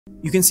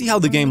You can see how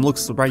the game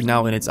looks right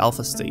now in its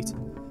alpha state.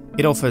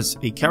 It offers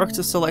a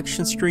character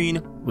selection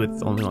screen,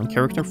 with only one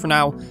character for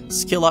now,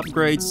 skill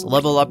upgrades,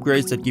 level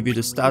upgrades that give you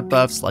the stat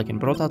buffs like in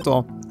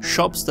Brotato,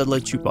 shops that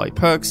let you buy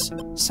perks,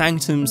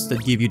 sanctums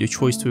that give you the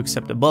choice to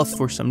accept a buff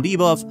for some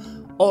debuff,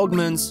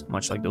 augments,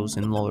 much like those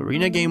in LoL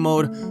Arena game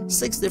mode,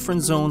 6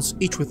 different zones,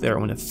 each with their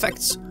own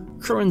effects,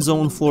 current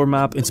zone floor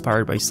map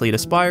inspired by Slay the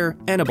Spire,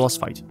 and a boss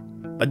fight.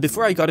 But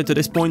before I got it to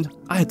this point,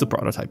 I had to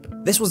prototype.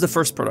 This was the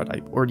first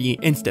prototype, or the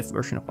in-depth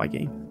version of my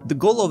game. The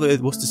goal of it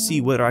was to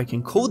see whether I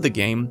can code the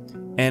game,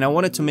 and I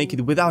wanted to make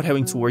it without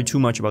having to worry too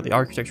much about the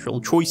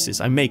architectural choices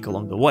I make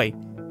along the way.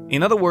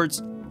 In other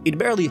words, it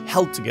barely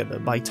held together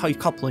by tight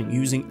coupling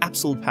using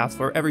absolute path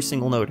for every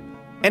single node,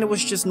 and it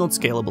was just not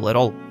scalable at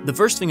all. The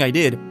first thing I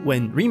did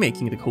when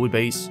remaking the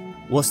codebase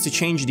was to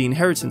change the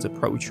inheritance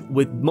approach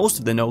with most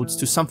of the nodes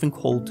to something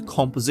called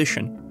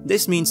composition.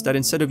 This means that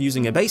instead of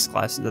using a base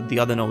class that the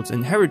other nodes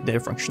inherit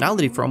their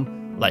functionality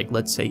from, like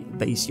let's say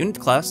base unit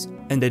class,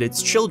 and that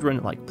its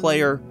children like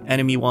player,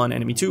 enemy 1,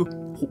 enemy 2,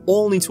 who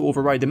all need to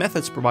override the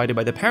methods provided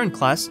by the parent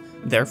class,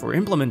 therefore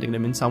implementing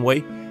them in some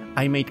way,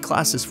 I made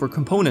classes for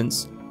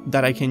components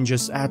that I can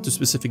just add to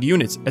specific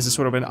units as a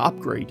sort of an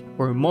upgrade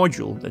or a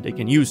module that they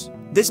can use.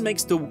 This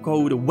makes the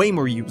code way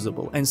more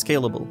usable and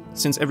scalable,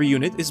 since every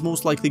unit is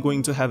most likely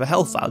going to have a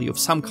health value of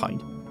some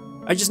kind.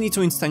 I just need to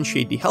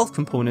instantiate the health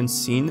component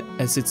scene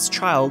as its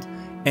child,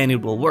 and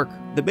it will work.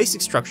 The basic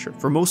structure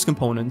for most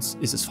components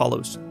is as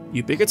follows.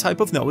 You pick a type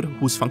of node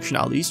whose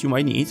functionalities you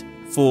might need.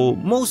 For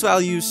most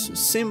values,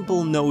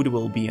 simple node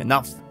will be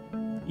enough.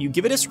 You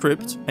give it a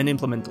script and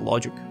implement the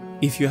logic.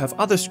 If you have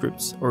other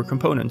scripts or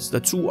components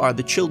that too are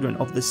the children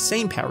of the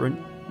same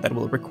parent that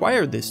will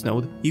require this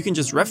node, you can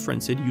just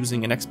reference it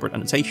using an export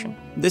annotation.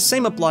 The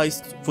same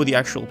applies for the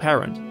actual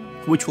parent,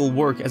 which will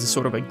work as a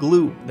sort of a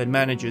glue that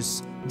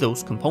manages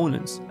those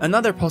components.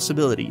 Another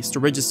possibility is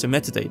to register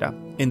metadata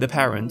in the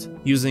parent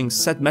using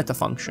setMeta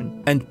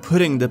function and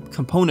putting the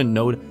component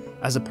node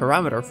as a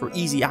parameter for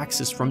easy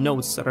access from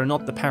nodes that are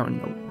not the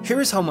parent node. Here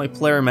is how my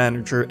player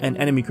manager and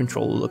enemy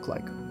controller look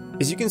like.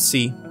 As you can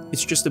see,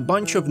 it's just a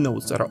bunch of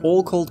nodes that are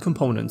all called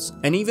components,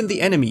 and even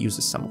the enemy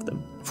uses some of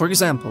them. For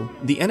example,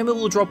 the enemy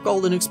will drop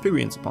golden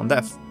experience upon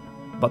death,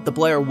 but the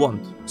player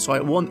won't, so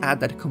I won't add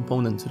that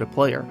component to the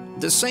player.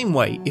 The same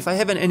way, if I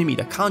have an enemy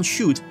that can't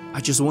shoot,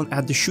 I just won't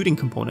add the shooting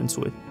component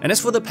to it. And as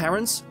for the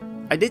parents,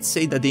 I did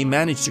say that they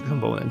manage the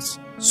components,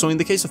 so in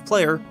the case of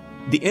player,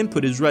 the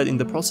input is read in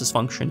the process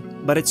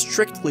function, but it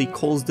strictly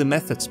calls the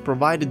methods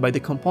provided by the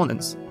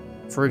components.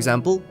 For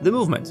example, the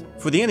movement.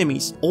 For the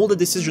enemies, all the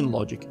decision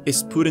logic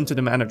is put into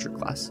the manager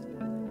class.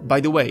 By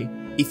the way,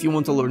 if you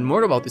want to learn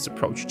more about this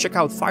approach, check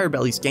out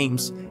Firebelly's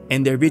games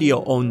and their video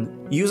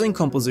on using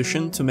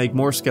composition to make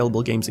more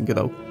scalable games in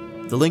Godot.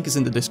 The link is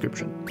in the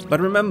description. But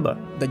remember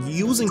that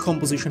using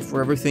composition for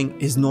everything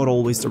is not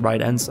always the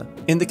right answer.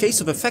 In the case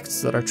of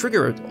effects that are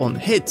triggered on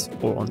hit,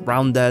 or on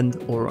round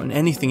end, or on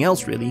anything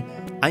else really,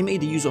 I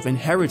made the use of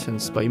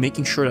inheritance by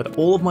making sure that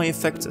all of my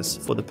effectors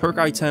for the perk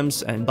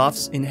items and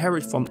buffs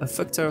inherit from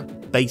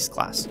effector base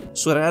class,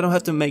 so that I don't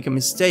have to make a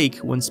mistake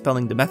when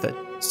spelling the method.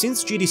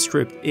 Since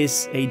GDScript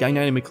is a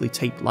dynamically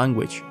taped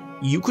language,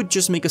 you could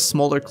just make a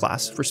smaller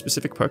class for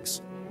specific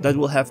perks that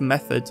will have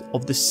method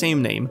of the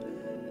same name,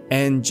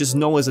 and just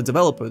know as a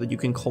developer that you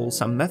can call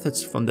some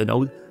methods from the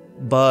node,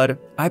 but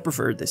I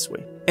prefer it this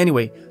way.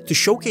 Anyway, to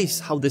showcase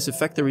how this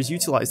effector is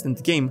utilized in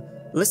the game,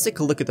 let's take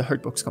a look at the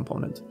hurtbox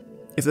component.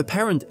 If the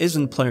parent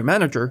isn't player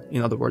manager,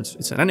 in other words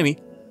it's an enemy,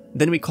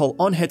 then we call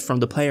onHit from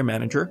the player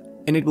manager,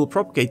 and it will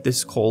propagate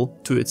this call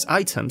to its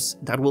items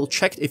that will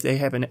check if they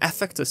have an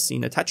effector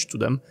scene attached to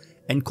them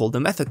and call the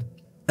method.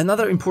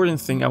 Another important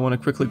thing I want to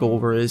quickly go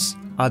over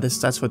are the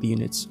stats for the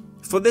units.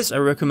 For this I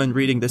recommend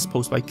reading this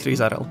post by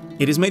Krizarel.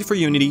 It is made for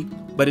Unity,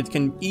 but it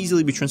can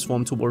easily be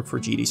transformed to work for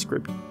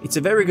GDScript. It's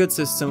a very good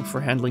system for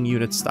handling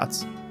unit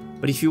stats,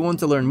 but if you want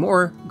to learn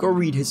more, go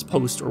read his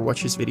post or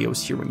watch his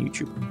videos here on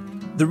YouTube.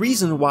 The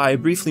reason why I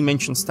briefly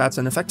mention stats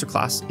and effector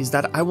class is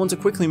that I want to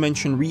quickly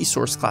mention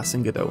resource class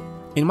in Godot.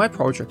 In my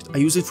project, I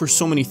use it for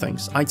so many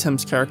things: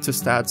 items, character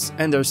stats,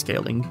 and their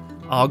scaling,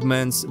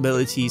 augments,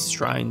 abilities,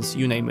 shrines,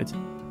 you name it.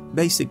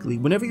 Basically,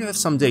 whenever you have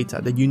some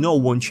data that you know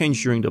won't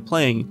change during the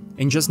playing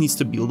and just needs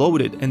to be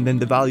loaded and then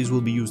the values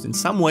will be used in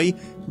some way,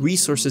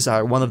 resources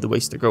are one of the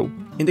ways to go.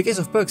 In the case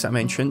of perks I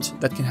mentioned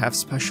that can have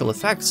special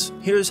effects,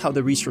 here's how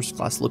the resource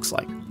class looks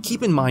like.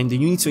 Keep in mind that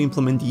you need to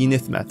implement the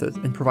init method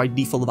and provide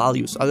default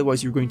values,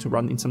 otherwise you're going to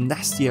run into some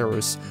nasty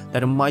errors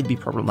that might be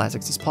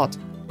problematic to spot.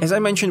 As I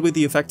mentioned with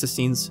the effector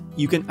scenes,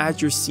 you can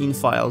add your scene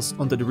files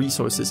onto the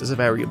resources as a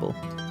variable.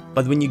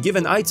 But when you give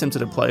an item to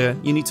the player,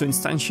 you need to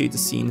instantiate the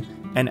scene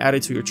and add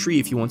it to your tree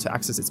if you want to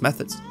access its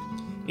methods.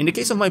 In the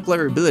case of my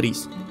player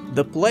abilities,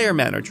 the player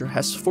manager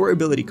has 4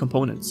 ability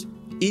components,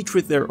 each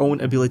with their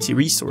own ability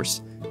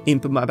resource: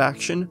 impmap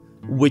action,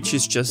 which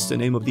is just the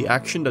name of the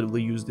action that will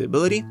use the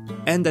ability,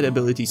 and that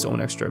ability's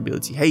own extra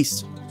ability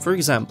haste. For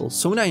example,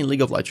 Sona in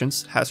League of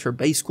Legends has her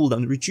base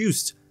cooldown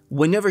reduced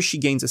whenever she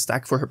gains a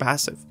stack for her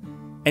passive,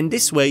 and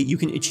this way you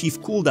can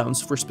achieve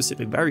cooldowns for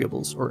specific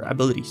variables or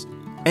abilities.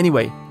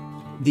 Anyway,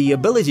 the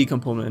ability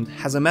component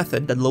has a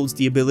method that loads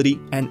the ability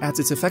and adds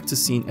its effector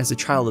scene as a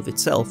child of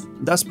itself,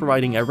 thus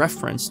providing a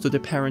reference to the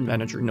parent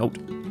manager node.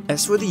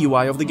 As for the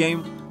UI of the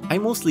game, I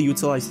mostly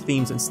utilize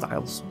themes and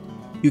styles.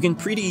 You can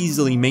pretty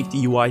easily make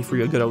the UI for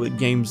your Godot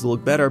games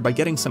look better by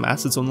getting some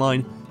assets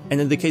online,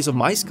 and in the case of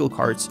my skill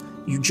cards,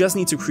 you just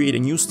need to create a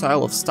new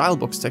style of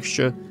stylebox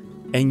texture,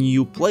 and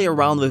you play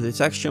around with the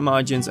texture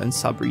margins and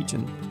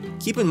subregion.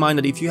 Keep in mind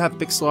that if you have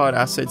pixel art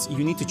assets,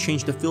 you need to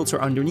change the filter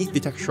underneath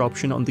the texture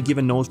option on the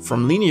given node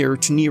from linear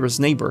to nearest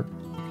neighbor.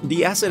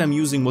 The asset I'm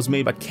using was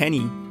made by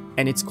Kenny,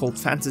 and it's called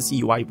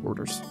Fantasy UI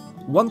Borders.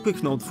 One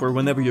quick note for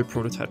whenever you're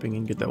prototyping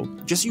in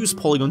Godot, just use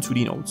Polygon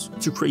 2D nodes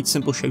to create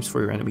simple shapes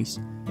for your enemies.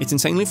 It's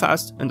insanely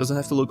fast and doesn't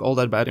have to look all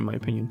that bad in my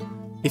opinion.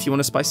 If you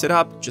want to spice it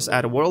up, just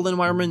add a world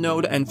environment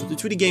node, and for the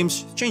 2D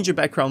games, change your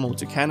background mode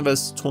to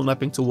canvas, tone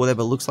mapping to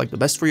whatever looks like the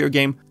best for your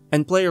game,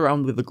 and play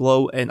around with the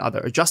glow and other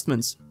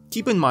adjustments.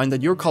 Keep in mind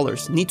that your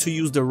colors need to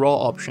use the raw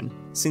option,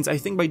 since I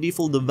think by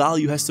default the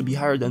value has to be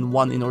higher than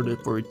 1 in order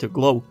for it to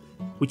glow,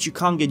 which you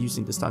can't get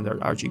using the standard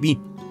RGB.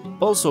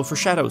 Also, for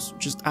shadows,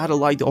 just add a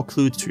light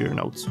occlude to your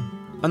nodes.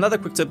 Another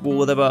quick tip or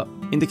whatever,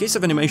 in the case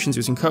of animations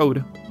using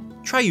code,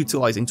 try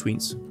utilizing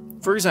tweens.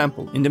 For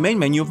example, in the main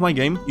menu of my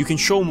game, you can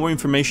show more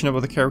information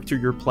about the character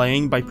you're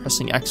playing by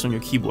pressing X on your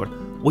keyboard,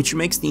 which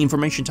makes the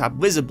information tab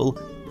visible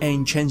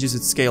and changes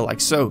its scale like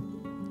so.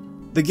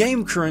 The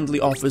game currently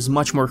offers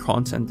much more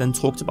content than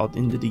talked about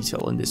in the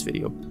detail in this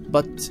video,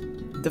 but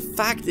the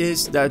fact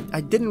is that I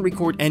didn't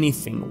record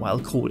anything while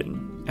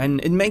coding, and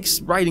it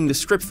makes writing the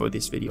script for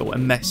this video a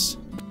mess.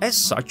 As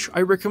such,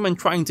 I recommend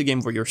trying the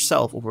game for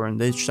yourself over on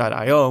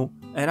ditch.io,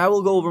 and I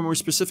will go over more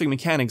specific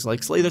mechanics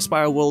like Slay the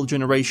Spire world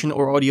generation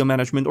or audio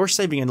management or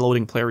saving and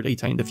loading player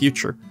data in the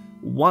future,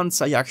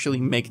 once I actually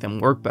make them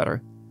work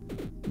better.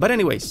 But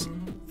anyways,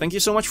 thank you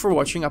so much for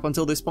watching up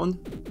until this point,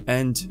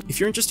 and if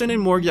you're interested in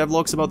more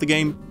devlogs about the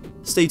game,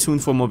 stay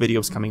tuned for more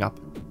videos coming up,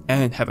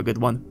 and have a good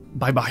one.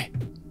 Bye bye.